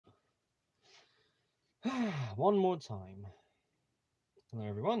One more time. Hello,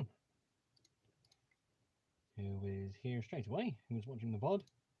 everyone. Who is here straight away? Who is watching the pod?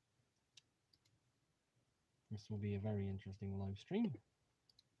 This will be a very interesting live stream.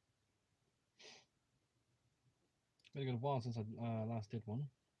 Been a good while since I last did one.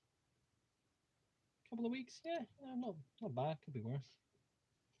 A couple of weeks, yeah, not bad. Could be worse.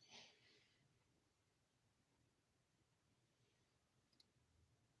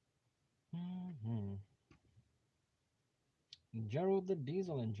 Gerald the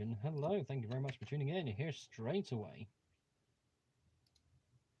Diesel Engine. Hello, thank you very much for tuning in. You're here straight away.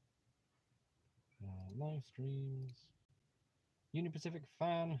 Live streams. Uni Pacific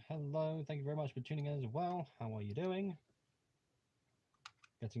fan. Hello, thank you very much for tuning in as well. How are you doing?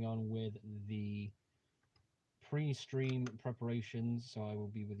 Getting on with the pre-stream preparations, so I will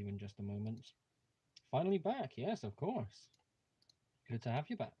be with you in just a moment. Finally back, yes, of course. Good to have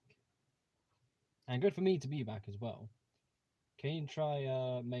you back. And good for me to be back as well. Can you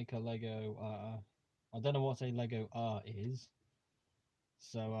try make a Lego I don't know what a Lego is.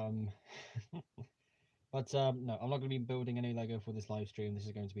 So but no, I'm not going to be building any Lego for this live stream. This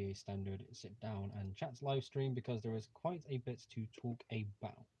is going to be a standard sit down and chat live stream because there is quite a bit to talk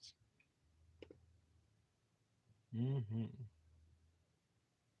about.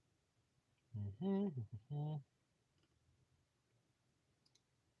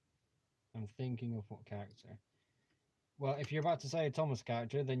 I'm thinking of what character. Well, if you're about to say a Thomas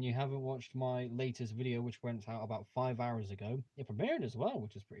character, then you haven't watched my latest video, which went out about 5 hours ago. It premiered as well,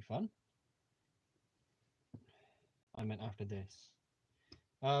 which is pretty fun. I meant after this.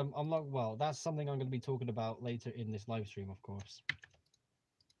 I'm not, well, that's something I'm going to be talking about later in this live stream, of course.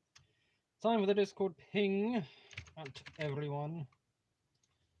 Time for the Discord ping at everyone.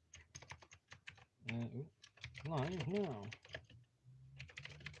 Live now.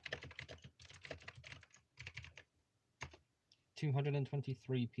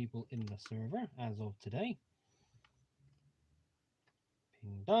 $223 people in the server as of today.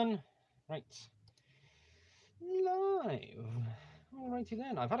 Ping done. Right. Live. Alrighty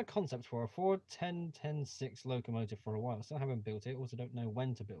then. I've had a concept for a Ford 10-10-6 locomotive for a while. Still haven't built it. Also don't know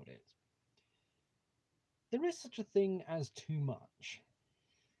when to build it. There is such a thing as too much.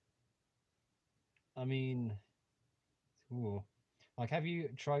 I mean, ooh. Like, have you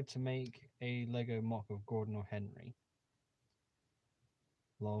tried to make a Lego mock of Gordon or Henry?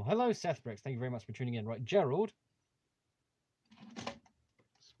 Lol. Hello, Seth Bricks. Thank you very much for tuning in. Right, Gerald.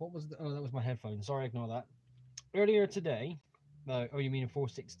 What was the... Oh, that was my headphones. Sorry, ignore that. Earlier today... oh, you mean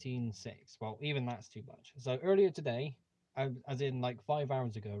 4:16.6? Well, even that's too much. So earlier today, as in like 5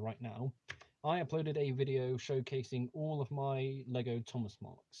 hours ago right now, I uploaded a video showcasing all of my Lego Thomas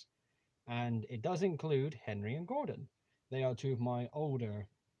mocks. And it does include Henry and Gordon. They are two of my older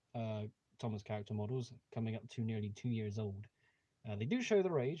Thomas character models, coming up to nearly 2 years old. They do show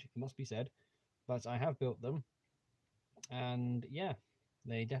their age, it must be said, but I have built them. And yeah,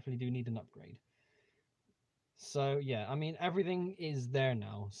 they definitely do need an upgrade. So yeah, I mean, everything is there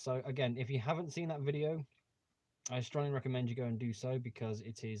now. So again, if you haven't seen that video, I strongly recommend you go and do so because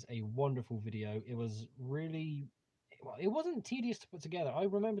it is a wonderful video. It was really, well, it wasn't tedious to put together. I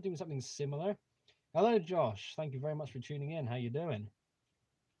remember doing something similar. Hello, Josh. Thank you very much for tuning in. How you doing?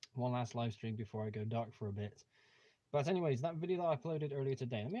 One last live stream before I go dark for a bit. But anyways, that video that I uploaded earlier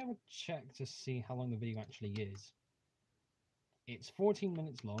today, let me have a check to see how long the video actually is. It's 14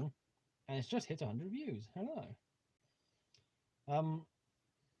 minutes long, and it's just hit 100 views. Hello.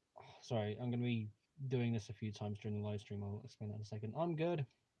 Sorry, I'm going to be doing this a few times during the live stream. I'll explain that in a second. I'm good,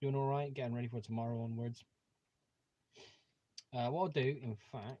 doing all right, getting ready for tomorrow onwards. What I'll do, in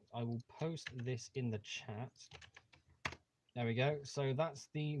fact, I will post this in the chat. There we go. So that's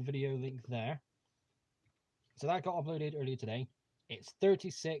the video link there. So that got uploaded earlier today. It's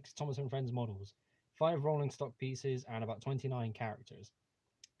 36 Thomas & Friends models, 5 rolling stock pieces, and about 29 characters.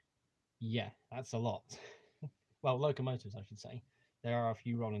 Yeah, that's a lot. Well, locomotives, I should say. There are a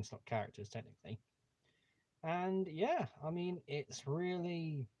few rolling stock characters, technically. And yeah, I mean, it's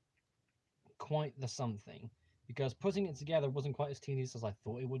really quite the something, because putting it together wasn't quite as tedious as I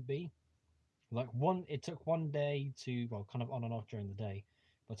thought it would be. Like, it took one day to, well, kind of on and off during the day,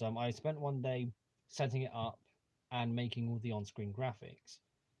 but I spent one day setting it up and making all the on-screen graphics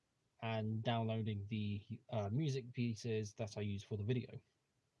and downloading the music pieces that I use for the video.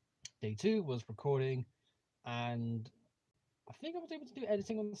 Day 2 was recording, and I think I was able to do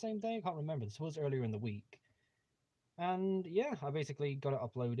editing on the same day. I can't remember. This was earlier in the week. And yeah, I basically got it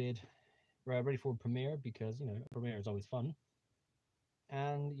uploaded, ready for premiere, because, you know, premiere is always fun.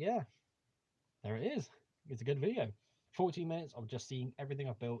 And yeah, there it is. It's a good video. 40 minutes of just seeing everything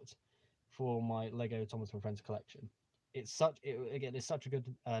I've built, for my Lego Thomas and Friends collection. It's again, it's such a good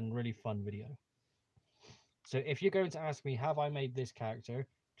and really fun video. So if you're going to ask me, have I made this character?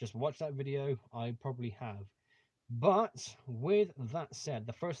 Just watch that video. I probably have. But with that said,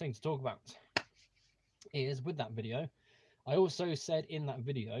 the first thing to talk about is with that video, I also said in that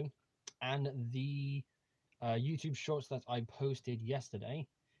video and the YouTube shorts that I posted yesterday,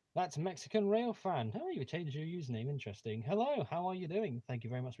 that's Mexican Rail Fan. Oh, you changed your username. Interesting. Hello, how are you doing? Thank you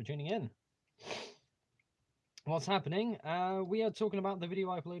very much for tuning in. What's happening? We are talking about the video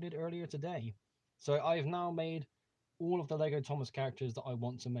I uploaded earlier today. So I've now made all of the Lego Thomas characters that I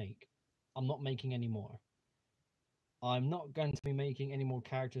want to make. I'm not making any more. I'm not going to be making any more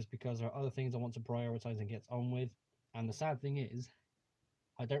characters because there are other things I want to prioritize and get on with. And the sad thing is,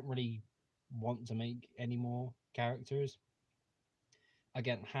 I don't really want to make any more characters.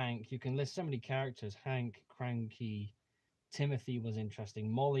 Again, Hank, you can list so many characters. Hank, Cranky, Timothy was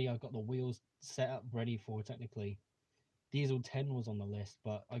interesting. Molly, I've got the wheels set up ready for technically. Diesel 10 was on the list,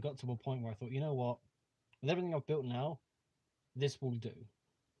 but I got to a point where I thought, you know what? With everything I've built now, this will do.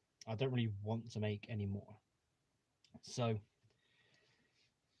 I don't really want to make any more. So,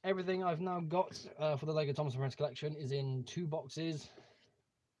 everything I've now got for the Lego Thomas and Friends collection is in 2 boxes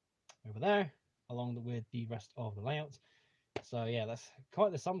over there, along with the rest of the layout. So yeah, that's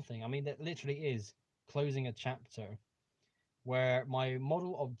quite the something. I mean, that literally is closing a chapter where my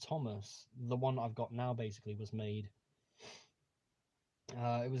model of Thomas, the one I've got now, basically was made.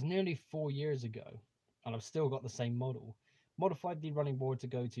 It was nearly 4 years ago, and I've still got the same model. Modified the running board to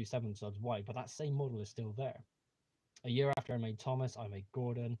go to 7 subs wide, but that same model is still there. A year after I made Thomas, I made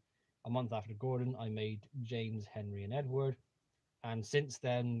Gordon. A month after Gordon, I made James, Henry, and Edward. And since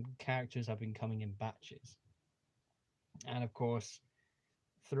then, characters have been coming in batches. And of course,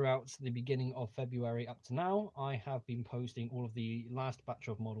 throughout the beginning of February up to now, I have been posting all of the last batch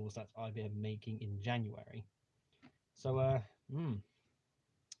of models that I've been making in January. So, I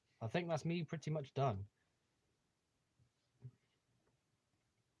think that's me pretty much done.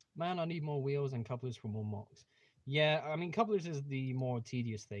 Man, I need more wheels and couplers for more mocks. Yeah, I mean, couplers is the more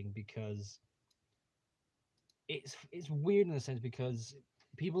tedious thing because it's weird in a sense because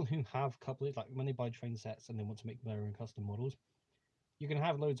people who have couplers, like when they buy train sets and they want to make their own custom models, you can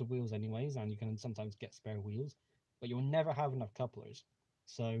have loads of wheels anyways, and you can sometimes get spare wheels, but you'll never have enough couplers.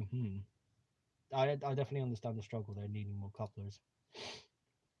 So, I definitely understand the struggle there, needing more couplers.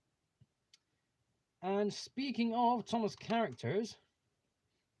 And speaking of Thomas characters,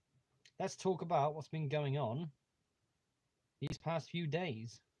 let's talk about what's been going on these past few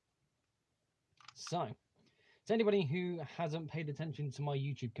days. So, to anybody who hasn't paid attention to my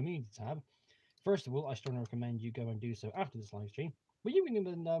YouTube community tab, first of all, I strongly recommend you go and do so after this live stream. But you can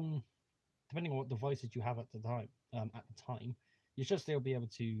even, depending on what devices you have at the time, you should still be able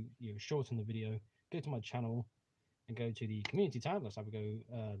to shorten the video, go to my channel, and go to the community tab. Let's have a go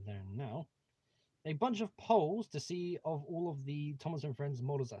there now. A bunch of polls to see of all of the Thomas and Friends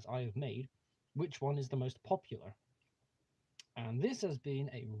models that I have made, which one is the most popular. And this has been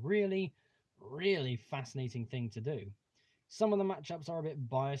a really, really fascinating thing to do. Some of the matchups are a bit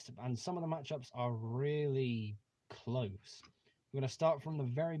biased, and some of the matchups are really close. I'm going to start from the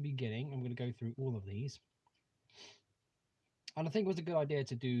very beginning. I'm going to go through all of these. And I think it was a good idea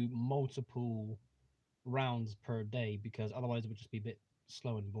to do multiple rounds per day because otherwise it would just be a bit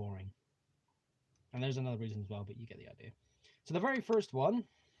slow and boring. And there's another reason as well, but you get the idea. So the very first one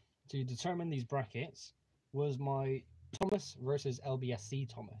to determine these brackets was my Thomas versus LBSC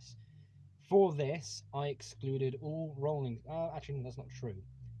Thomas. For this, I excluded all rolling... actually, no, that's not true.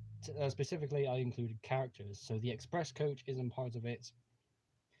 Specifically, I included characters. So the Express Coach isn't part of it.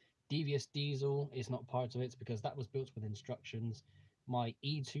 Devious Diesel is not part of it because that was built with instructions. My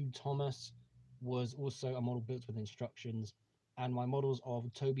E2 Thomas was also a model built with instructions. And my models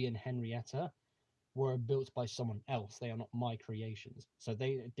of Toby and Henrietta were built by someone else. They are not my creations. So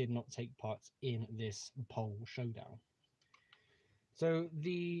they did not take part in this poll showdown. So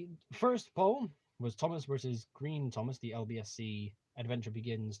the first poll was Thomas versus Green Thomas, the LBSC Adventure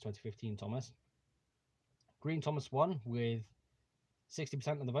Begins 2015 Thomas. Green Thomas won with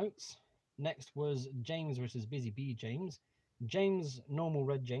 60% of the votes. Next was James versus Busy Bee James. James, normal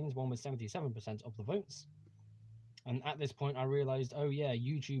red James, won with 77% of the votes. And at this point I realized, oh yeah,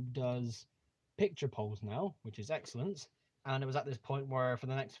 YouTube does picture polls now, which is excellent. And it was at this point where for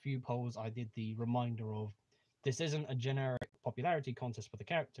the next few polls I did the reminder of this isn't a generic popularity contest for the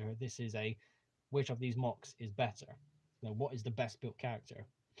character. This is a which of these mocks is better. What is the best built character?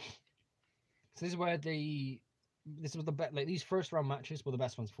 So this is where this was the best. Like these first round matches were the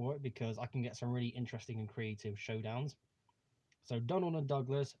best ones for it because I can get some really interesting and creative showdowns. So Donald and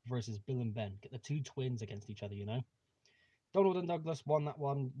Douglas versus Bill and Ben. Get the two twins against each other, you know. Donald and Douglas won that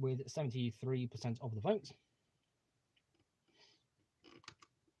one with 73% of the votes.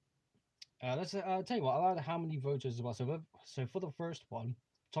 Let's tell you what, I'll add how many voters as well. So for the first one,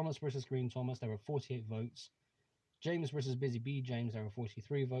 Thomas versus Green Thomas, there were 48 votes. James versus Busy Bee James, there were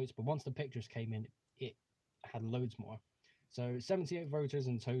 43 votes. But once the pictures came in, it had loads more. So 78 voters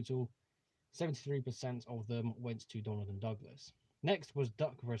in total, 73% of them went to Donald and Douglas. Next was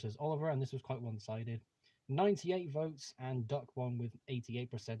Duck versus Oliver, and this was quite one-sided. 98 votes, and Duck won with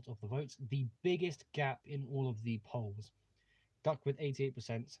 88% of the votes. The biggest gap in all of the polls. Duck with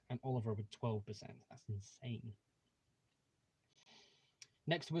 88% and Oliver with 12%. That's insane.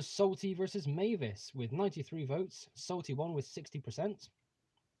 Next was Salty versus Mavis with 93 votes. Salty won with 60%.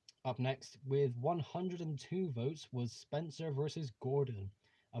 Up next with 102 votes was Spencer versus Gordon.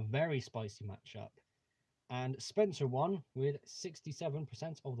 A very spicy matchup. And Spencer won with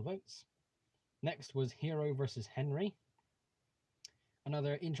 67% of the votes. Next was Hero versus Henry.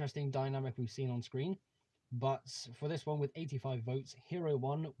 Another interesting dynamic we've seen on screen. But for this one, with 85 votes, Hero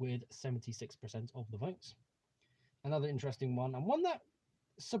won with 76% of the votes. Another interesting one, and one that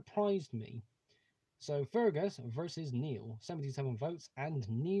surprised me. So Fergus versus Neil, 77 votes, and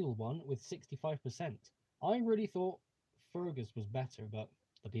Neil won with 65%. I really thought Fergus was better, but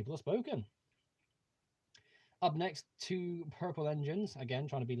the people have spoken. Up next, two Purple Engines, again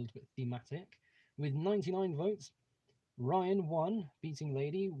trying to be a little bit thematic, with 99 votes. Ryan won, beating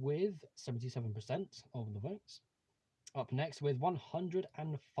Lady with 77% of the votes. Up next with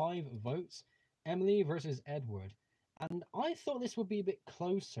 105 votes, Emily versus Edward. And I thought this would be a bit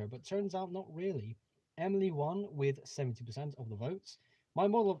closer, but turns out not really. Emily won with 70% of the votes. My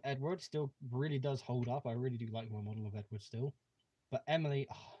model of Edward still really does hold up. I really do like my model of Edward still. But Emily,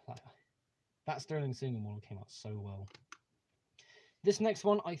 that Sterling single model came out so well. This next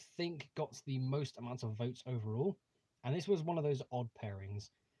one, I think, got the most amount of votes overall. And this was one of those odd pairings.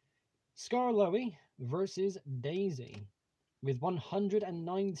 Scarloey versus Daisy. With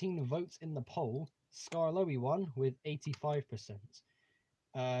 119 votes in the poll, Scarloey won with 85%.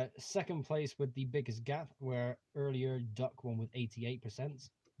 Second place with the biggest gap, where earlier Duck won with 88%,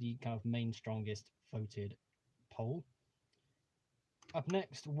 the kind of main strongest voted poll. Up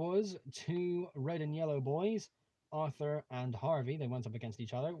next was two red and yellow boys, Arthur and Harvey. They went up against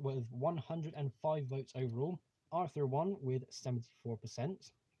each other with 105 votes overall. Arthur won with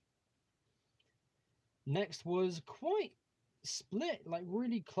 74%. Next was quite split, like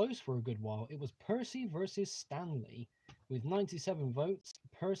really close for a good while. It was Percy versus Stanley. With 97 votes,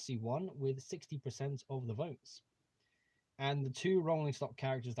 Percy won with 60% of the votes. And the two Rolling Stock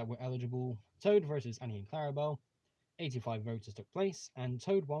characters that were eligible, Toad versus Annie and Clarabelle, 85 voters took place, and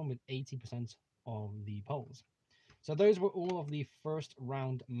Toad won with 80% of the polls. So those were all of the first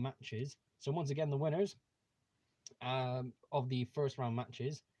round matches. So once again, the winners of the first round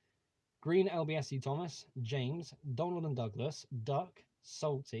matches: Green LBSC Thomas, James, Donald and Douglas, Duck,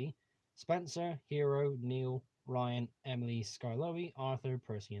 Salty, Spencer, Hero, Neil, Ryan, Emily, Scarloey, Arthur,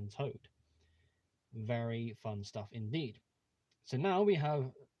 Percy, and Toad. Very fun stuff indeed. So now we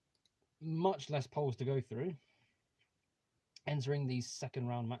have much less polls to go through. Entering these second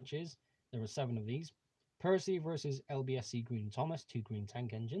round matches, there were 7 of these. Percy versus LBSC Green Thomas, 2 green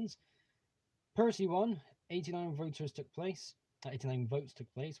tank engines. Percy won, 89 voters took place. 89 votes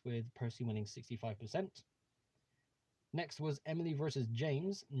took place, with Percy winning 65%. Next was Emily versus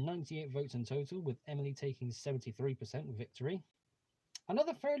James, 98 votes in total, with Emily taking 73% victory.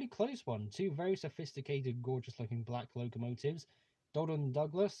 Another fairly close one, 2 very sophisticated, gorgeous-looking black locomotives, Donald and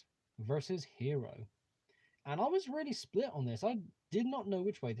Douglas versus Hero. And I was really split on this. I did not know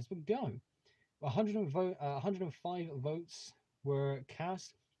which way this would go. 105 votes were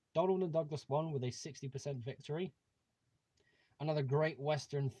cast. Donald and Douglas won with a 60% victory. Another great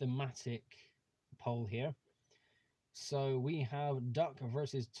Western thematic poll here. So we have Duck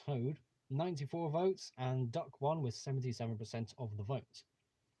versus Toad, 94 votes, and Duck won with 77% of the vote.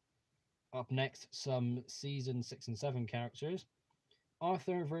 Up next, some season 6 and 7 characters.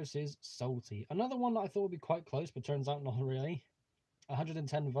 Arthur versus Salty. Another one that I thought would be quite close, but turns out not really.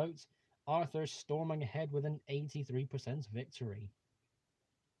 110 votes. Arthur storming ahead with an 83% victory.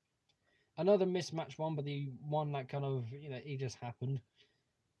 Another mismatch one, but the one that kind of, it just happened.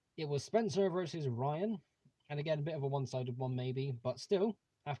 It was Spencer versus Ryan. And again, a bit of a one-sided one maybe, but still,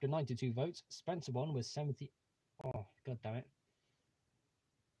 after 92 votes, Spencer won with 70... Oh, god damn it.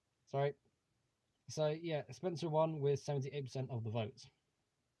 Sorry. So, yeah, Spencer won with 78% of the votes.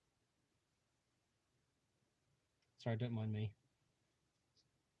 Sorry, don't mind me.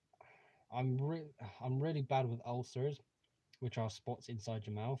 I'm really bad with ulcers. which are spots inside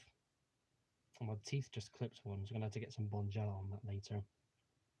your mouth. And my teeth just clipped one, so I'm going to have to get some Bonjela on that later.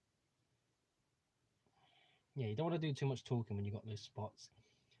 Yeah, you don't want to do too much talking when you got those spots.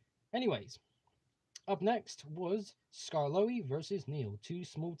 Anyways, up next was Skarloey versus Neil, two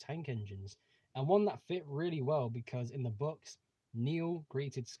small tank engines, and one that fit really well because in the books, Neil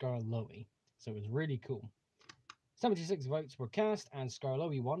greeted Skarloey, so it was really cool. 76 votes were cast, and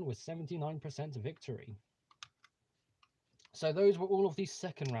Skarloey won with 79% victory. So those were all of these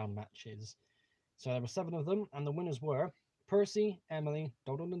second round matches. So there were 7 of them, and the winners were Percy, Emily,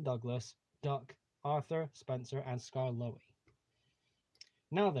 Donald and Douglas, Duck, Arthur, Spencer, and Skarloey.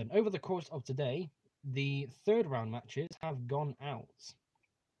 Now then, over the course of today, the third round matches have gone out.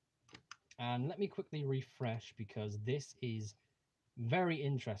 And let me quickly refresh because this is very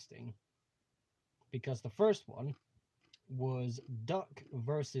interesting. Because the first one was Duck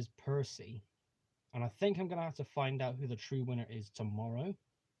versus Percy. And I think I'm going to have to find out who the true winner is tomorrow.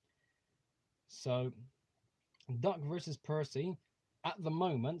 So, Duck versus Percy. At the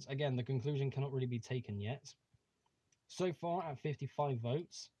moment, again, the conclusion cannot really be taken yet. So far, at 55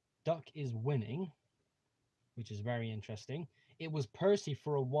 votes, Duck is winning, which is very interesting. It was Percy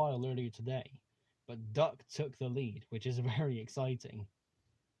for a while earlier today, but Duck took the lead, which is very exciting.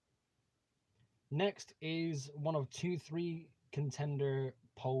 Next is one of 2-3 contender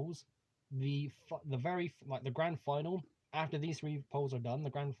polls. The grand final. After these 3 polls are done, the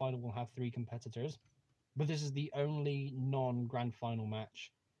grand final will have 3 competitors, but this is the only non-grand final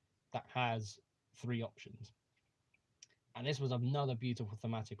match that has 3 options. And this was another beautiful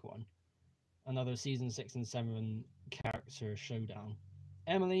thematic one. Another season 6 and 7 character showdown.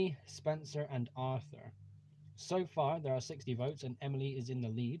 Emily, Spencer, and Arthur. So far, there are 60 votes, and Emily is in the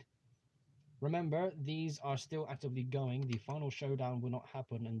lead. Remember, these are still actively going. The final showdown will not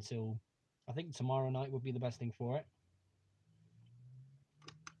happen until, I think, tomorrow night would be the best thing for it.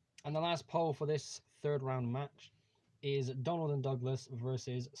 And the last poll for this third round match is Donald and Douglas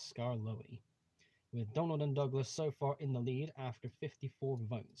versus Skarloey, with Donald and Douglas so far in the lead after 54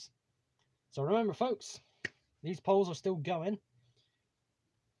 votes. So remember, folks, these polls are still going.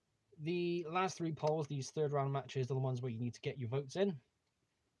 The last 3 polls, these third round matches, are the ones where you need to get your votes in.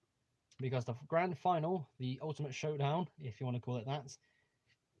 Because the grand final, the ultimate showdown, if you want to call it that,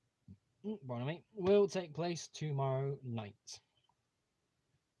 pardon me, will take place tomorrow night.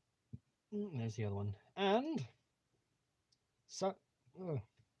 There's the other one. And, so,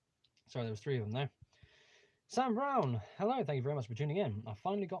 sorry, there was 3 of them there. Sam Brown, hello, thank you very much for tuning in. I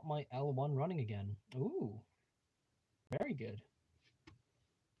finally got my L1 running again. Ooh, very good.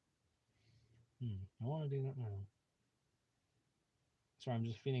 I want to do that now. Sorry, I'm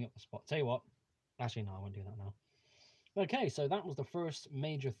just filling up the spot. Tell you what, actually, no, I won't do that now. Okay, so that was the first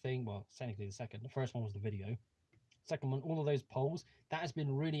major thing. Well, technically the second. The first one was the video. Second one, all of those polls. That has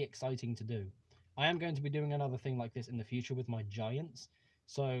been really exciting to do. I am going to be doing another thing like this in the future with my giants.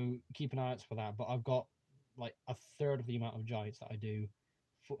 So keep an eye out for that. But I've got like a third of the amount of giants that I do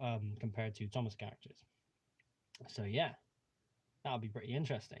compared to Thomas characters. So yeah, that'll be pretty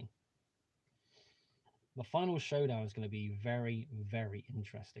interesting. The final showdown is going to be very, very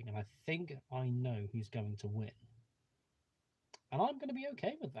interesting. And I think I know who's going to win. And I'm going to be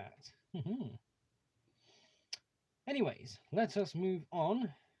okay with that. Anyways, let us move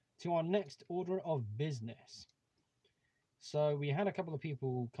on to our next order of business. So we had a couple of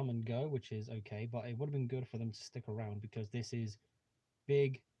people come and go, which is okay, but it would have been good for them to stick around because this is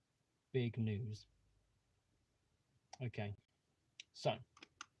big, big news. Okay, so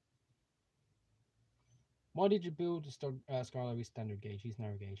why did you build Skarloey standard gauge? He's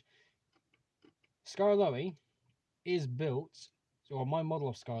narrow gauge. Skarloey is built, or my model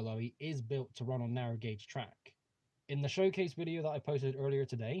of Skarloey is built to run on narrow gauge track. In the showcase video that I posted earlier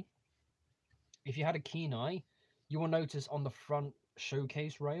today, if you had a keen eye, you will notice on the front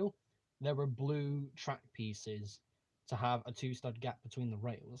showcase rail, there were blue track pieces to have a 2-stud gap between the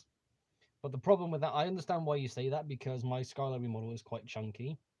rails. But the problem with that, I understand why you say that, because my Skarloey model is quite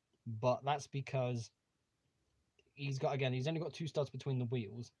chunky, but that's because he's only got 2 studs between the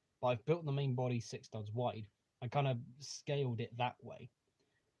wheels, but I've built the main body 6 studs wide. I kind of scaled it that way.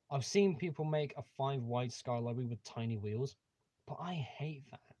 I've seen people make a 5 wide Skarloey with tiny wheels, but I hate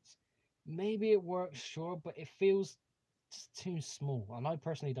that. Maybe it works, sure, but it feels too small, and I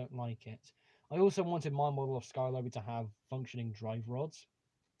personally don't like it. I also wanted my model of Skarloey to have functioning drive rods,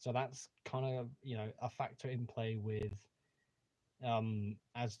 so that's kind of, you know, a factor in play with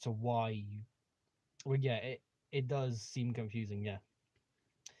as to why well, yeah, it does seem confusing, yeah.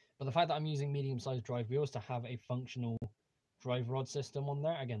 But the fact that I'm using medium-sized drive wheels to have a functional drive rod system on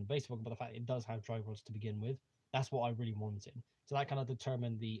there, again, based on the fact it does have drive rods to begin with, That's what I really wanted. So that kind of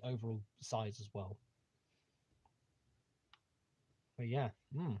determined the overall size as well. But yeah.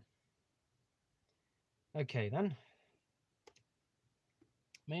 Okay then.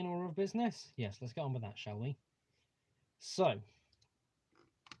 Main order of business? Yes, let's get on with that, shall we? So,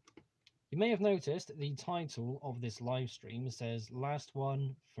 you may have noticed the title of this live stream says last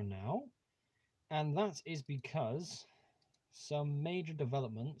one for now. And that is because some major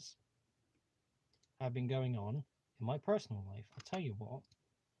developments have been going on in my personal life. I'll tell you what.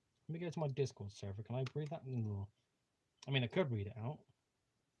 Let me go to my Discord server. Can I read that? I mean, I could read it out.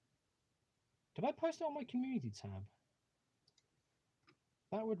 Did I post it on my community tab?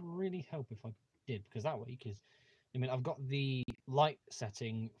 That would really help if I did, because that way, I mean, I've got the light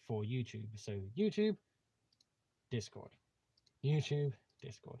setting for YouTube. So YouTube, Discord. YouTube,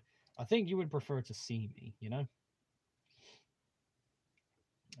 Discord. I think you would prefer to see me, you know?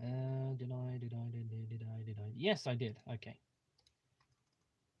 Did I? Yes, I did. Okay.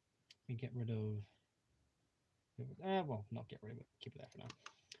 Let me get rid of... well, not get rid of it. Keep it there for now.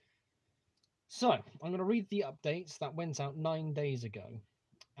 So, I'm going to read the updates that went out 9 days ago.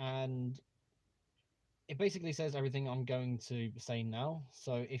 And it basically says everything I'm going to say now.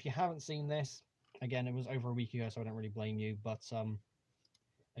 So, if you haven't seen this, again, it was over a week ago, so I don't really blame you. But,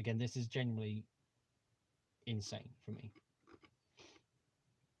 again, this is genuinely insane for me.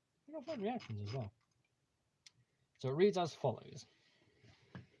 I got fun reactions as well. So, it reads as follows.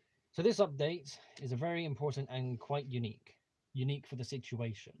 So, this update is a very important and quite unique. Unique for the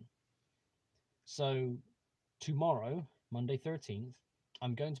situation. So, tomorrow, Monday 13th,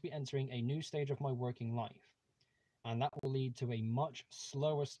 I'm going to be entering a new stage of my working life, and that will lead to a much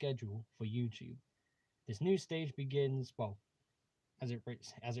slower schedule for YouTube. This new stage begins, well, as it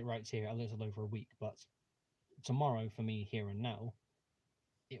writes here, a little over a week, but tomorrow, for me here and now,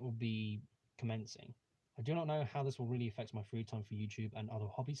 it will be commencing. I do not know how this will really affect my free time for YouTube and other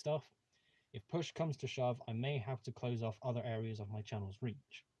hobby stuff. If push comes to shove, I may have to close off other areas of my channel's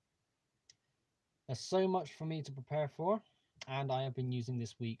reach. There's so much for me to prepare for, and I have been using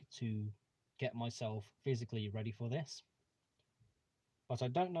this week to get myself physically ready for this. But I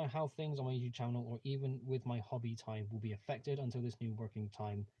don't know how things on my YouTube channel or even with my hobby time will be affected until this new working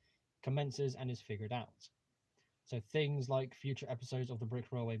time commences and is figured out. So things like future episodes of the Brick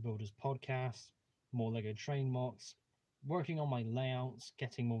Railway Builders podcast, more LEGO train mocks, working on my layouts,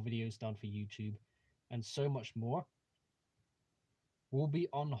 getting more videos done for YouTube, and so much more will be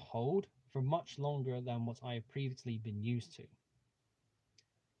on hold for much longer than what I have previously been used to.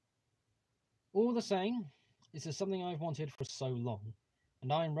 All the same, this is something I've wanted for so long,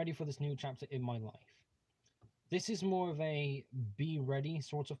 and I am ready for this new chapter in my life. This is more of a be ready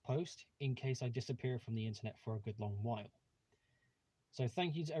sort of post in case I disappear from the internet for a good long while. So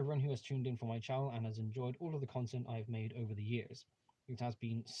thank you to everyone who has tuned in for my channel and has enjoyed all of the content I have made over the years. It has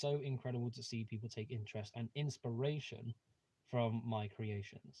been so incredible to see people take interest and inspiration from my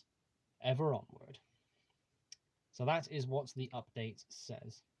creations. Ever onward. So that is what the update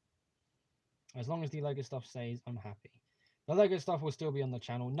says. As long as the LEGO stuff stays, I'm happy. The LEGO stuff will still be on the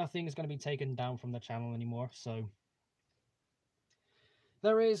channel. Nothing is going to be taken down from the channel anymore, so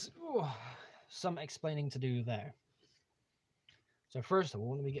there is some explaining to do there. So first of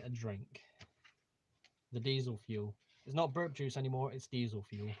all, let me get a drink. The diesel fuel. It's not burp juice anymore, it's diesel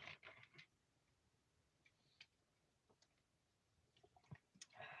fuel.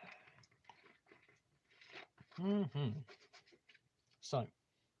 So,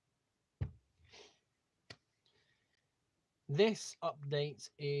 this update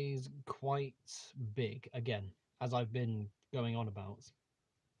is quite big, again, as I've been going on about.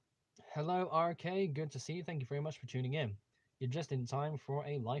 Hello, RK, good to see you. Thank you very much for tuning in. You're just in time for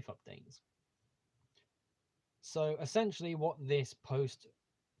a life update. So, essentially, what this post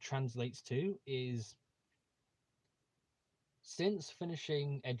translates to is since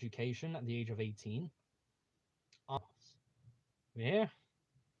finishing education at the age of 18, we're here.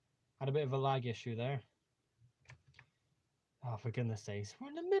 Had a bit of a lag issue there. Oh, for goodness sakes. We're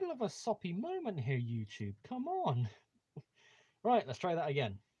in the middle of a soppy moment here, YouTube. Come on. Right, let's try that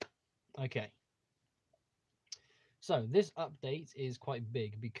again. Okay. So, this update is quite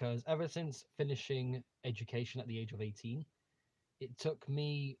big because ever since finishing education at the age of 18, it took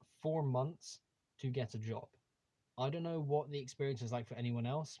me 4 months to get a job. I don't know what the experience is like for anyone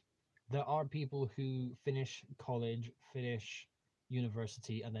else. There are people who finish college, finish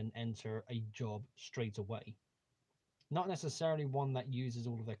university, and then enter a job straight away. Not necessarily one that uses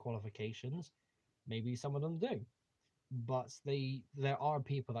all of their qualifications. Maybe some of them do. But there are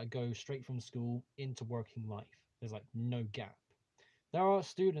people that go straight from school into working life. There's like no gap. There are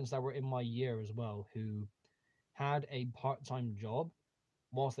students that were in my year as well who had a part-time job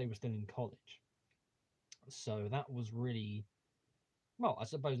whilst they were still in college. So that was really, well, I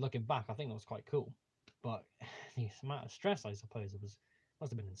suppose looking back, I think that was quite cool. But the amount of stress, I suppose, it was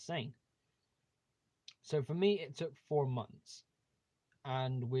must have been insane. So for me, it took 4 months,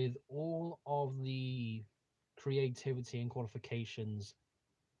 and with all of the creativity and qualifications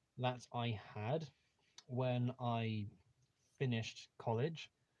that I had when I finished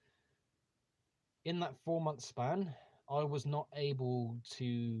college, in that 4 month span, I was not able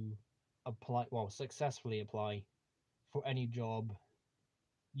to apply, well, successfully apply for any job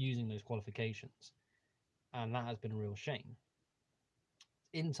using those qualifications. And that has been a real shame.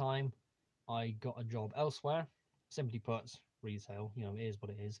 In time, I got a job elsewhere. Simply put, retail, it is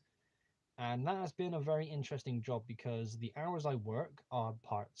what it is. And that has been a very interesting job because the hours I work are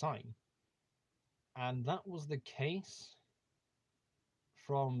part time. And that was the case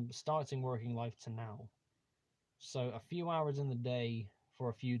from starting working life to now. So a few hours in the day for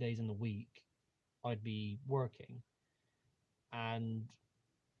a few days in the week, I'd be working. And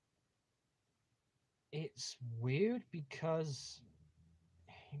it's weird because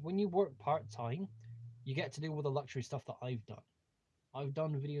when you work part time, you get to do all the luxury stuff that I've done. I've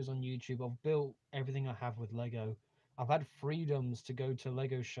done videos on YouTube. I've built everything I have with Lego. I've had freedoms to go to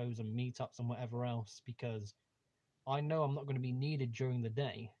Lego shows and meetups and whatever else because I know I'm not going to be needed during the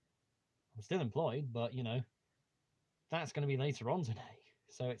day. I'm still employed, but that's going to be later on today.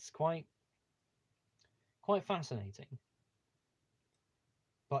 So it's quite fascinating.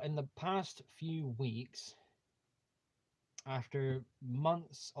 But in the past few weeks, after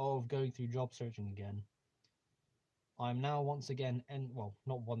months of going through job searching again, I'm now once again, and well,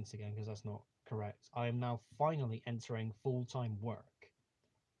 not once again because that's not correct. I am now finally entering full-time work.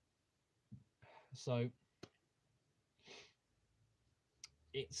 So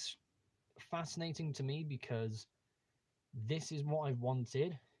it's fascinating to me because this is what I've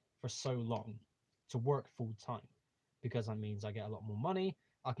wanted for so long, to work full-time, because that means I get a lot more money,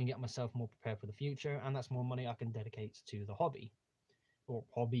 I can get myself more prepared for the future, and that's more money I can dedicate to the hobby, or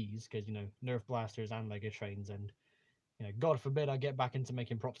hobbies, because Nerf blasters and Lego trains, and God forbid I get back into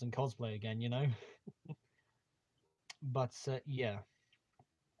making props and cosplay again. But yeah,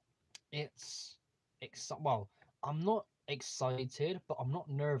 it's well, I'm not excited, but I'm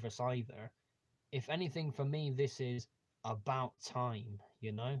not nervous either. If anything, for me, this is about time.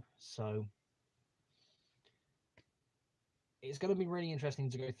 So it's going to be really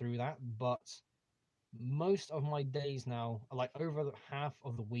interesting to go through that. But most of my days now, like over half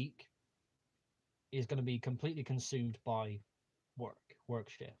of the week, is going to be completely consumed by work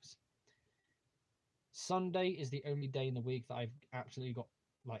shifts. Sunday is the only day in the week that I've absolutely got,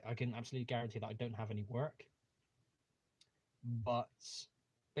 like, I can absolutely guarantee that I don't have any work. But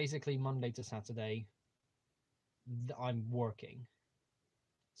basically, Monday to Saturday, I'm working.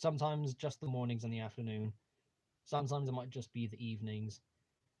 Sometimes just the mornings and the afternoon. Sometimes it might just be the evenings.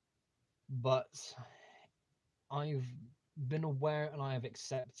 But I've been aware and I have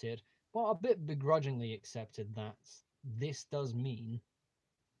accepted, well, a bit begrudgingly accepted, that this does mean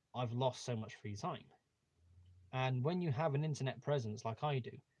I've lost so much free time. And when you have an internet presence like I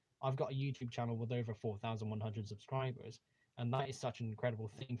do, I've got a YouTube channel with over 4,100 subscribers, and that is such an incredible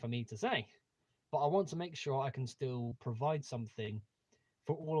thing for me to say. But I want to make sure I can still provide something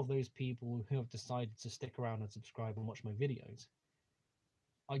for all of those people who have decided to stick around and subscribe and watch my videos.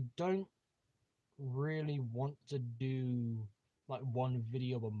 I don't really want to do like one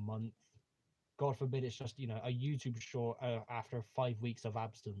video a month. God forbid it's just, a YouTube short after 5 weeks of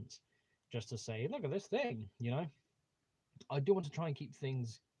absence, just to say, look at this thing. I do want to try and keep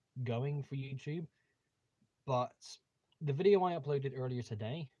things going for YouTube, but the video I uploaded earlier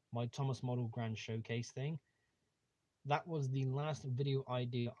today, my Thomas Model Grand Showcase thing, that was the last video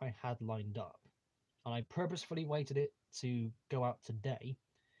idea I had lined up. And I purposefully waited it to go out today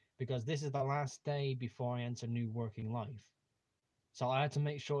because this is the last day before I enter new working life. So I had to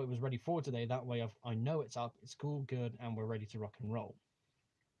make sure it was ready for today. That way I know it's up, it's cool, good, and we're ready to rock and roll.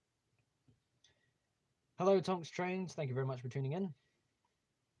 Hello, Tonks Trains. Thank you very much for tuning in.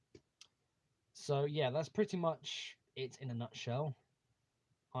 So yeah, that's pretty much it in a nutshell.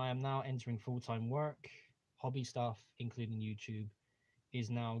 I am now entering full-time work. Hobby stuff, including YouTube, is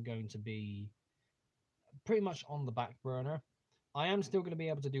now going to be pretty much on the back burner. I am still going to be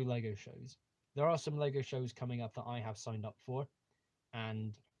able to do Lego shows. There are some Lego shows coming up that I have signed up for,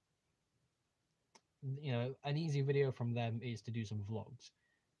 and an easy video from them is to do some vlogs.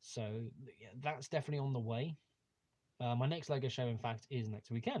 So yeah, that's definitely on the way. My next Lego show, in fact, is next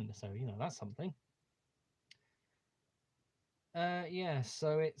weekend, so that's something. Yeah,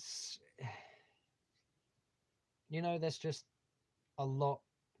 so there's just a lot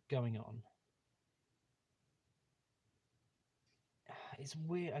going on. It's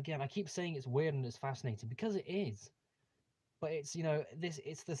weird. Again, I keep saying it's weird and it's fascinating because it is. But it's,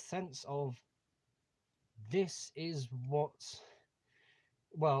 it's the sense of this is what,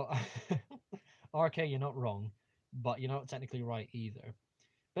 well, RK, you're not wrong, but you're not technically right either.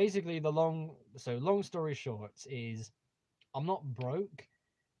 Basically, long story short is I'm not broke,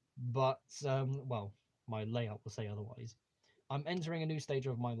 but, well, my layout will say otherwise. I'm entering a new stage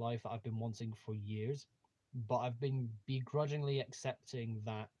of my life that I've been wanting for years, but I've been begrudgingly accepting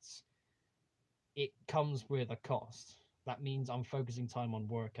that it comes with a cost. That means I'm focusing time on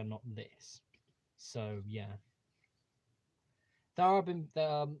work and not this. So yeah,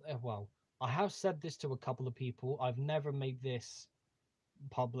 well, I have said this to a couple of people. I've never made this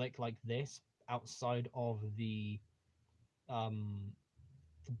public like this outside of um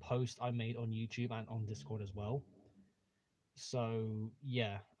the post I made on YouTube and on Discord as well. So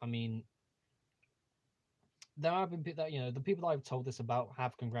yeah, I mean, there have been that the people that I've told this about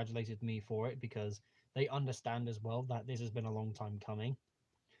have congratulated me for it because they understand as well that this has been a long time coming.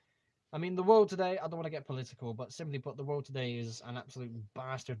 I mean, the world today, I don't want to get political, but simply put, the world today is an absolute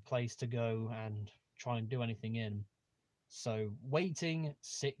bastard place to go and try and do anything in. So, waiting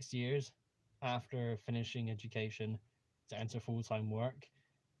 6 years after finishing education to enter full time work,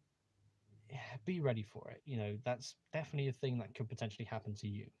 be ready for it. That's definitely a thing that could potentially happen to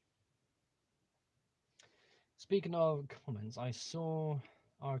you. Speaking of comments, I saw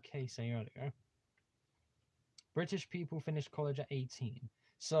RK say earlier British people finish college at 18.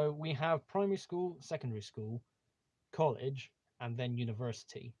 So, we have primary school, secondary school, college, and then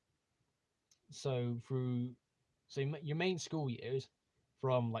university. So your main school years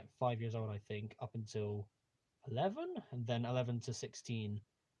from like 5 years old, I think, up until 11, and then 11 to 16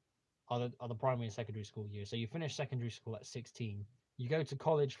 are the primary and secondary school years. So you finish secondary school at 16. You go to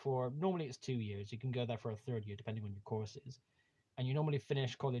college for normally it's 2 years. You can go there for a third year depending on your courses, and you normally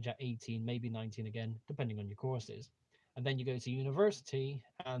finish college at 18, maybe 19 again, depending on your courses. And then you go to university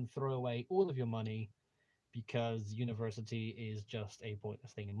and throw away all of your money because university is just a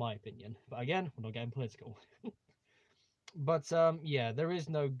pointless thing in my opinion. But again, we're not getting political. But yeah, there is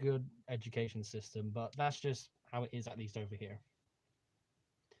no good education system, but that's just how it is, at least over here.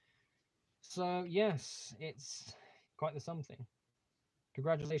 So yes, it's quite the something.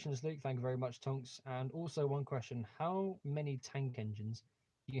 Congratulations, Luke. Thank you very much, Tonks. And also one question: how many tank engines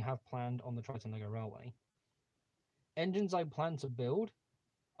do you have planned on the Triton Lego Railway? Engines I plan to build,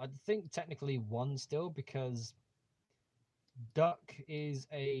 I think technically one still because Duck is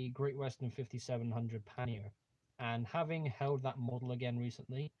a Great Western 5700 pannier, and having held that model again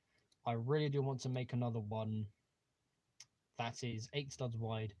recently, I really do want to make another one that is 8 studs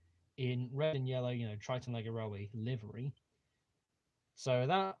wide in red and yellow, Triton Lego Railway livery. So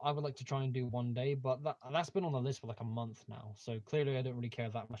that I would like to try and do one day, but that's been on the list for like a month now. So clearly I don't really care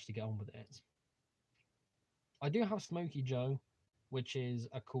that much to get on with it. I do have Smoky Joe, which is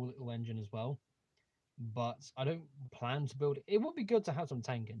a cool little engine as well, but I don't plan to build it. It would be good to have some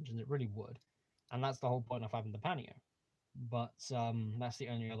tank engines, it really would. And that's the whole point of having the pannier. But that's the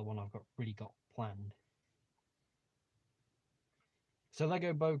only other one I've got planned. So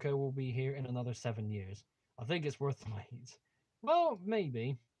Lego Boko will be here in another 7 years. I think it's worth the wait. Well,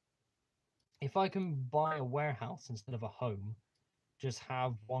 maybe. If I can buy a warehouse instead of a home, just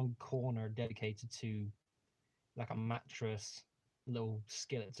have one corner dedicated to like a mattress, little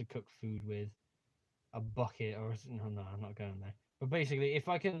skillet to cook food with, a bucket, or no, I'm not going there. But basically, if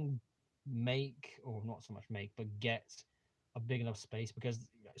I can make, or not so much make, but get a big enough space, because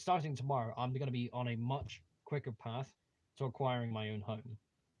starting tomorrow, I'm going to be on a much quicker path to acquiring my own home.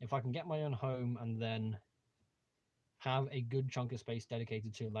 If I can get my own home and then have a good chunk of space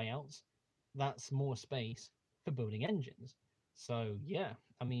dedicated to layouts, that's more space for building engines. So yeah,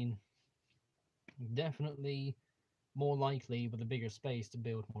 I mean, definitely more likely with a bigger space to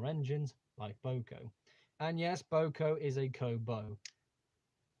build more engines like Boko. And yes, Boko is a Kobo.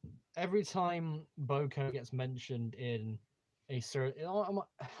 Every time Boko gets mentioned in a certain...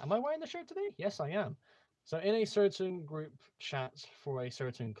 am I wearing the shirt today? Yes, I am. So in a certain group chat for a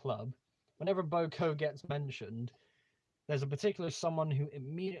certain club, whenever Boko gets mentioned, there's a particular someone who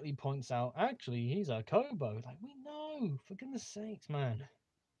immediately points out, actually, he's a Kobo. Like, we know, for goodness sakes, man.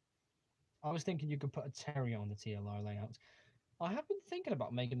 I was thinking you could put a terrier on the TLR layouts. I have been thinking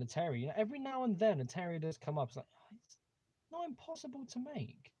about making the terrier. Every now and then a terrier does come up. It's like, it's not impossible to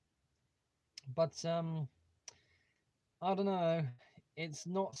make. But, I don't know. It's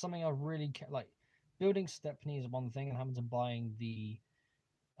not something I really like. Building Stepney is one thing, and having to buying the,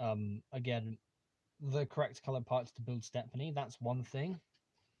 again, the correct color parts to build Stepney. That's one thing.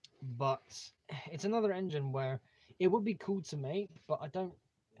 But it's another engine where it would be cool to make, but I don't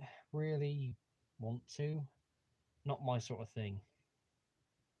really want to. Not my sort of thing.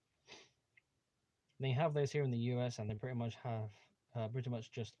 They have those here in the US, and they pretty much have pretty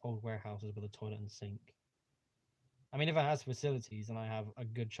much just old warehouses with a toilet and sink. I mean, if it has facilities and I have a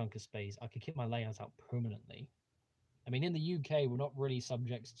good chunk of space, I could keep my layouts out permanently. I mean, in the UK, we're not really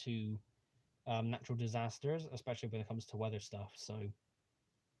subject to natural disasters, especially when it comes to weather stuff. So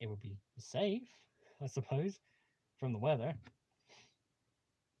it would be safe, I suppose, from the weather.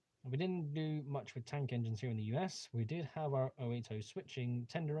 We didn't do much with tank engines here in the US. We did have our 080 switching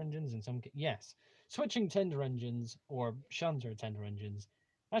tender engines in some. Yes, switching tender engines or shunter tender engines.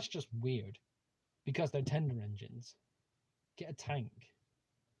 That's just weird because they're tender engines. Get a tank.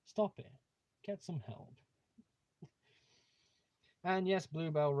 Stop it. Get some help. And yes,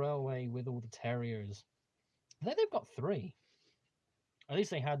 Bluebell Railway with all the Terriers. I think they've got 3. At least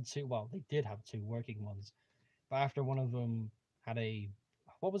they had 2. Well, they did have 2 working ones. But after one of them had a.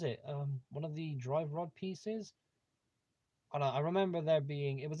 What was it? One of the drive rod pieces? I don't know, I remember there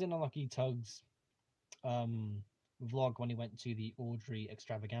being. It was in Unlucky Tug's vlog when he went to the Audrey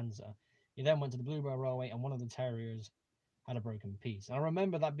extravaganza. He then went to the Bluebell Railway and one of the Terriers had a broken piece. And I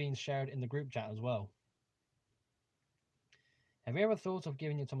remember that being shared in the group chat as well. Have you ever thought of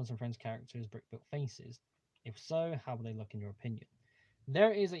giving your Thomas and Friends characters brick-built faces? If so, how will they look in your opinion?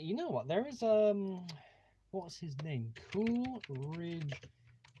 There is a, you know what? There is what's his name? Coolridge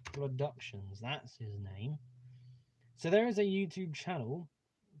Productions. That's his name. So there is a YouTube channel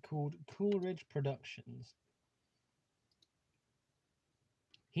called Coolridge Productions.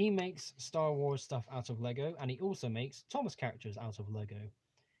 He makes Star Wars stuff out of Lego, and he also makes Thomas characters out of Lego.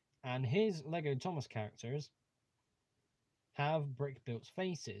 And his Lego Thomas characters have brick-built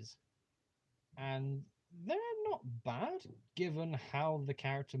faces. And they're not bad, given how the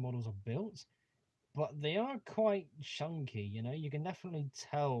character models are built. But they are quite chunky, you know? You can definitely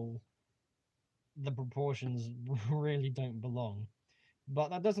tell the proportions really don't belong. But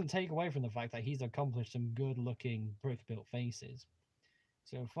that doesn't take away from the fact that he's accomplished some good-looking brick-built faces.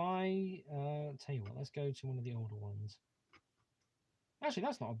 So if I tell you what, let's go to one of the older ones. Actually,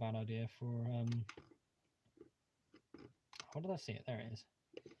 that's not a bad idea for what did I see it? There it is.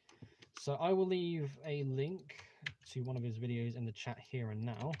 So I will leave a link to one of his videos in the chat here and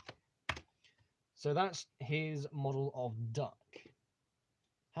now. So that's his model of Duck.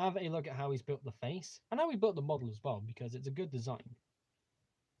 Have a look at how he's built the face and how he built the model as well, because it's a good design.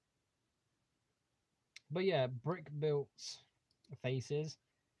 But yeah, brick built faces.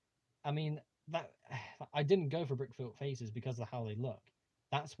 I mean, that I didn't go for brick built faces because of how they look.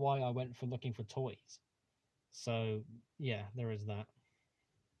 That's why I went for looking for toys. So yeah, there is that.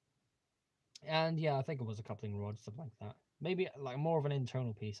 And yeah, I think it was a coupling rod, stuff like that. Maybe like more of an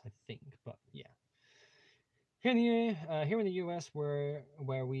internal piece, I think. But yeah, here in the US, where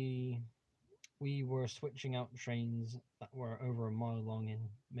we were switching out trains that were over a mile long in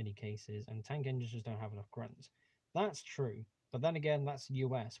many cases, and tank engines just don't have enough grunts. That's true, but then again, that's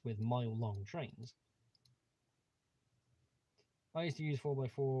US with mile-long trains. I used to use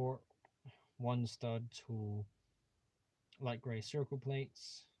 4x4 one stud tool, light grey circle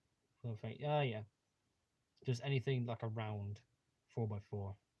plates. Yeah, just anything like a round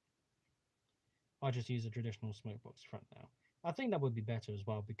 4x4. I just use a traditional smoke box front now. I think that would be better as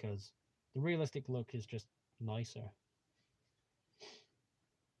well because the realistic look is just nicer.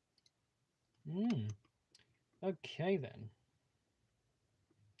 Okay then.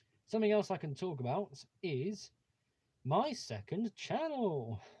 Something else I can talk about is my second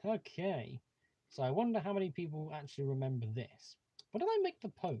channel. Okay. So I wonder how many people actually remember this. When did I make the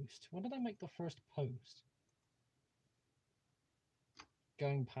post? When did I make the first post?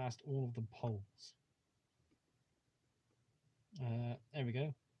 Going past all of the polls. There we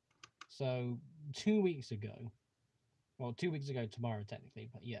go. So 2 weeks ago. Well, 2 weeks ago tomorrow technically,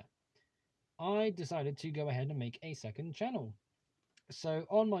 but yeah. I decided to go ahead and make a second channel. So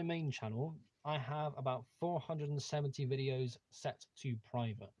on my main channel, I have about 470 videos set to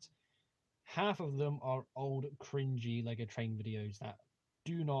private. Half of them are old, cringy Lego Train videos that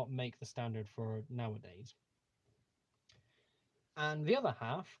do not make the standard for nowadays. And the other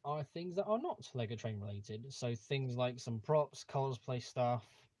half are things that are not Lego Train related. So things like some props, cosplay stuff,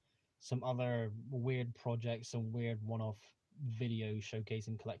 some other weird projects, some weird one-off videos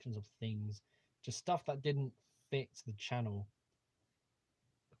showcasing collections of things. Just stuff that didn't fit the channel.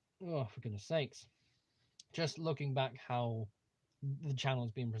 Oh, for goodness sakes. Just looking back how the channel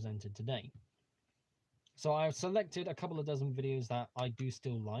is being presented today. So I've selected a couple of dozen videos that I do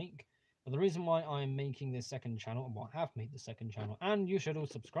still like, But the reason why I'm making this second channel, and what I have made the second channel, and you should all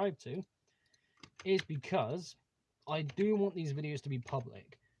subscribe to, is because I do want these videos to be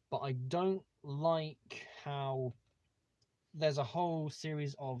public, but I don't like how there's a whole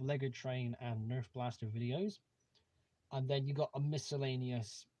series of Lego Train and Nerf Blaster videos, and then you got a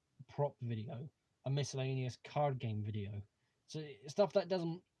miscellaneous prop video, a miscellaneous card game video. So stuff that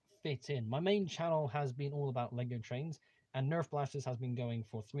doesn't fit in. My main channel has been all about Lego Trains, and Nerf Blasters has been going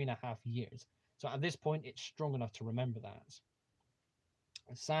for 3.5 years. So at this point, it's strong enough to remember that.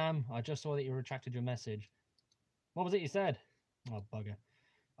 Sam, I just saw that you retracted your message. What was it you said? Oh, bugger.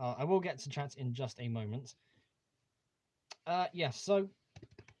 I will get to chat in just a moment. Yes, so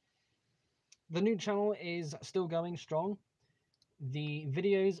the new channel is still going strong. The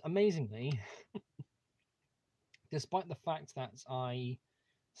videos, amazingly, despite the fact that I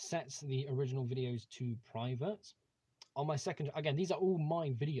set the original videos to private, on my second, again, these are all my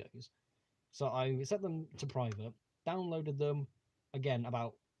videos. So I set them to private, downloaded them, again,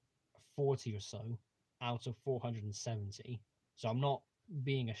 about 40 or so out of 470. So I'm not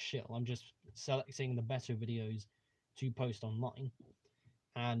being a shill. I'm just selecting the better videos to post online.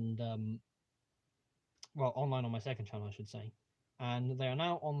 And, well, online on my second channel, I should say. And they are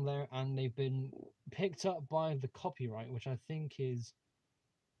now on there, and they've been picked up by the copyright, which I think is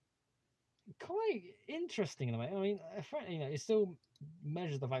quite interesting in a way. I mean, you know, it still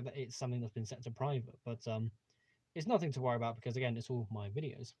measures the fact that it's something that's been set to private, but it's nothing to worry about because, again, it's all my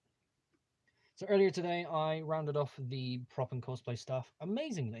videos. So earlier today, I rounded off the prop and cosplay stuff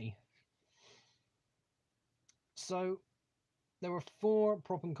amazingly. So there were 4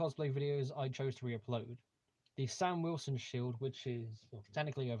 prop and cosplay videos I chose to re-upload. The Sam Wilson shield, which is well,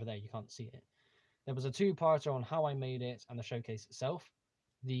 technically over there, you can't see it. There was a 2-parter on how I made it and the showcase itself.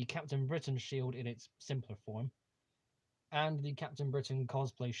 The Captain Britain shield in its simpler form. And the Captain Britain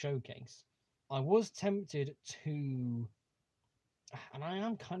cosplay showcase. I was tempted to, and I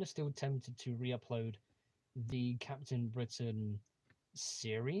am kind of still tempted to re-upload the Captain Britain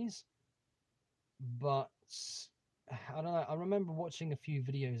series, but I don't know. I remember watching a few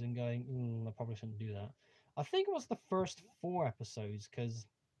videos and going, I probably shouldn't do that. I think it was the first 4 episodes, because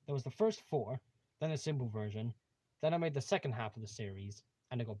there was the first 4, then a simple version, then I made the second half of the series,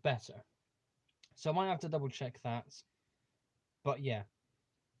 and it got better. So I might have to double check that. But yeah,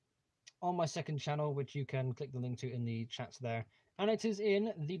 on my second channel, which you can click the link to in the chat there, and it is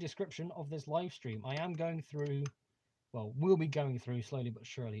in the description of this live stream. I am going through, well, we'll be going through slowly but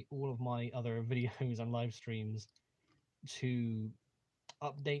surely all of my other videos and live streams to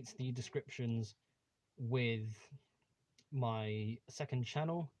update the descriptions with my second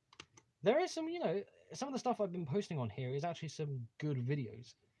channel. There is some, you know, some of the stuff I've been posting on here is actually some good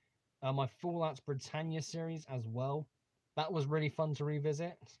videos. My Fallout Britannia series as well. That was really fun to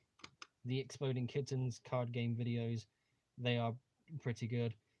revisit. The Exploding Kittens card game videos, they are pretty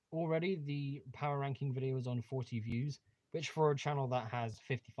good. Already, the power ranking video is on 40 views, which for a channel that has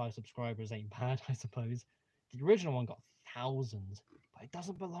 55 subscribers ain't bad, I suppose. The original one got thousands, but it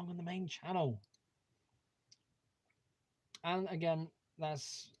doesn't belong on the main channel. And again,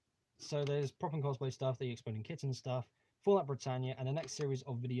 that's... So there's prop and cosplay stuff, the Exploding Kittens stuff, Fallout Britannia, and the next series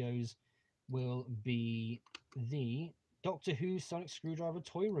of videos will be the Doctor Who Sonic Screwdriver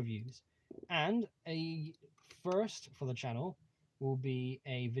toy reviews. And a first for the channel will be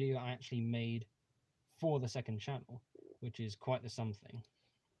a video I actually made for the second channel, which is quite the something.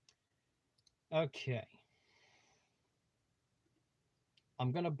 Okay.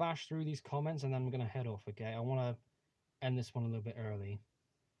 I'm going to bash through these comments and then I'm going to head off, okay? I want to end this one a little bit early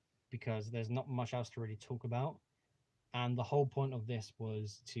because there's not much else to really talk about. And the whole point of this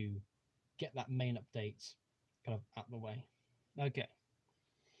was to get that main update kind of out of the way. Okay.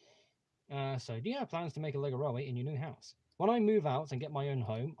 So do you have plans to make a Lego railway in your new house? When I move out and get my own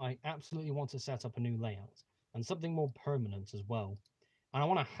home, I absolutely want to set up a new layout and something more permanent as well. And I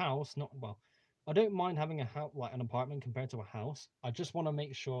want a house, not, well, I don't mind having a house, like an apartment compared to a house. I just want to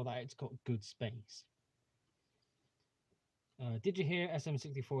make sure that it's got good space. Did you hear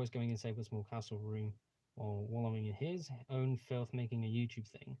SM64 is going in Save a Small Castle room while wallowing in his own filth making a YouTube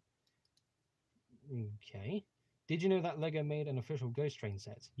thing? Okay. Did you know that LEGO made an official Ghost Train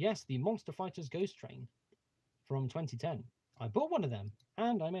set? Yes, the Monster Fighters Ghost Train from 2010. I bought one of them,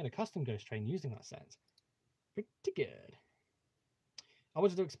 and I made a custom Ghost Train using that set. Pretty good. I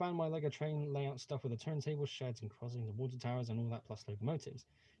wanted to expand my LEGO train layout stuff with the turntables, sheds, and crossings, and water towers, and all that, plus locomotives.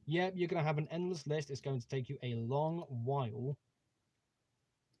 Yep, you're going to have an endless list. It's going to take you a long while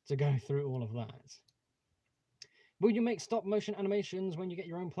to go through all of that. Will you make stop-motion animations when you get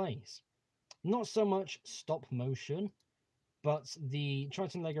your own place? Not so much stop motion, But the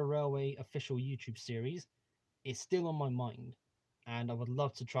Triton Lego Railway official YouTube series is still on my mind, and I would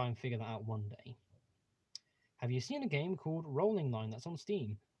love to try and figure that out one day. Have you seen a game called Rolling Line that's on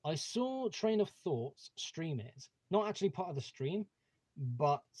Steam? I saw Train of Thoughts stream it. Not actually part of the stream,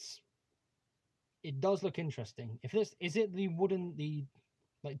 but it does look interesting. If this is it the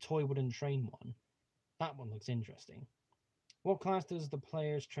toy wooden train one, that one looks interesting. What class does the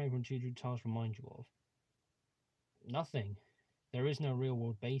player's train from Choo Choo Charles remind you of? Nothing. There is no real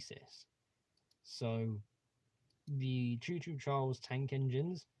world basis. So the Choo Choo Charles tank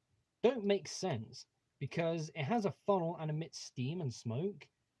engines don't make sense because it has a funnel and emits steam and smoke,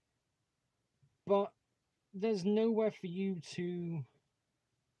 but there's nowhere for you to,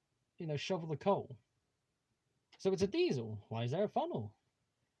 shovel the coal. So it's a diesel. Why is there a funnel?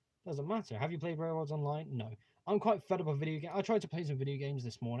 Doesn't matter. Have you played Railroads Online? No. I'm quite fed up of video games. I tried to play some video games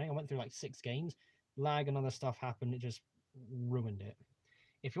this morning. I went through like 6 games. Lag and other stuff happened. It just ruined it.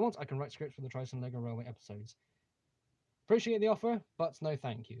 If you want, I can write scripts for the Triton Lego Railway episodes. Appreciate the offer, but no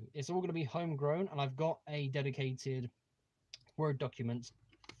thank you. It's all going to be homegrown, and I've got a dedicated Word document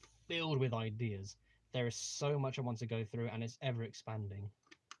filled with ideas. There is so much I want to go through, and it's ever expanding.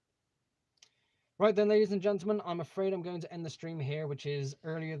 Right then, ladies and gentlemen, I'm afraid I'm going to end the stream here, which is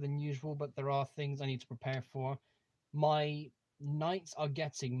earlier than usual, but there are things I need to prepare for. My nights are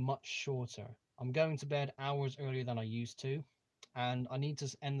getting much shorter. I'm going to bed hours earlier than I used to, and I need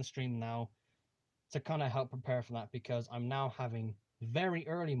to end the stream now to kind of help prepare for that, because I'm now having very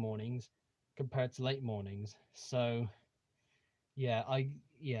early mornings compared to late mornings. So yeah,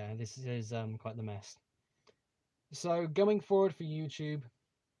 this is quite the mess. So going forward for YouTube,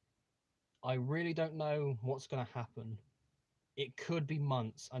 I really don't know what's going to happen. It could be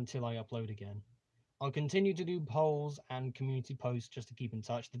months until I upload again. I'll continue to do polls and community posts just to keep in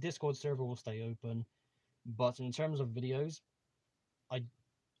touch. The Discord server will stay open, but in terms of videos, I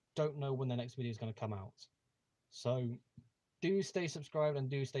don't know when the next video is going to come out. So do stay subscribed and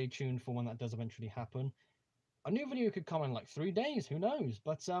do stay tuned for when that does eventually happen. A new video could come in like 3 days, who knows?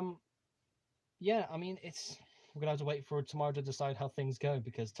 But yeah, I mean, we're gonna have to wait for tomorrow to decide how things go,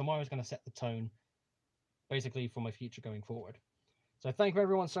 because tomorrow is going to set the tone basically for my future going forward. So thank you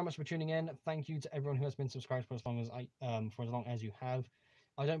everyone so much for tuning in. Thank you to everyone who has been subscribed for as long as you have.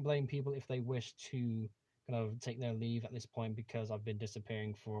 I don't blame people if they wish to kind of take their leave at this point, because I've been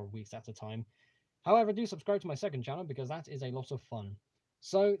disappearing for weeks at a time. However, do subscribe to my second channel, because that is a lot of fun.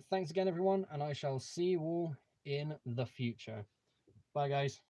 So thanks again everyone, and I shall see you all in the future. Bye guys.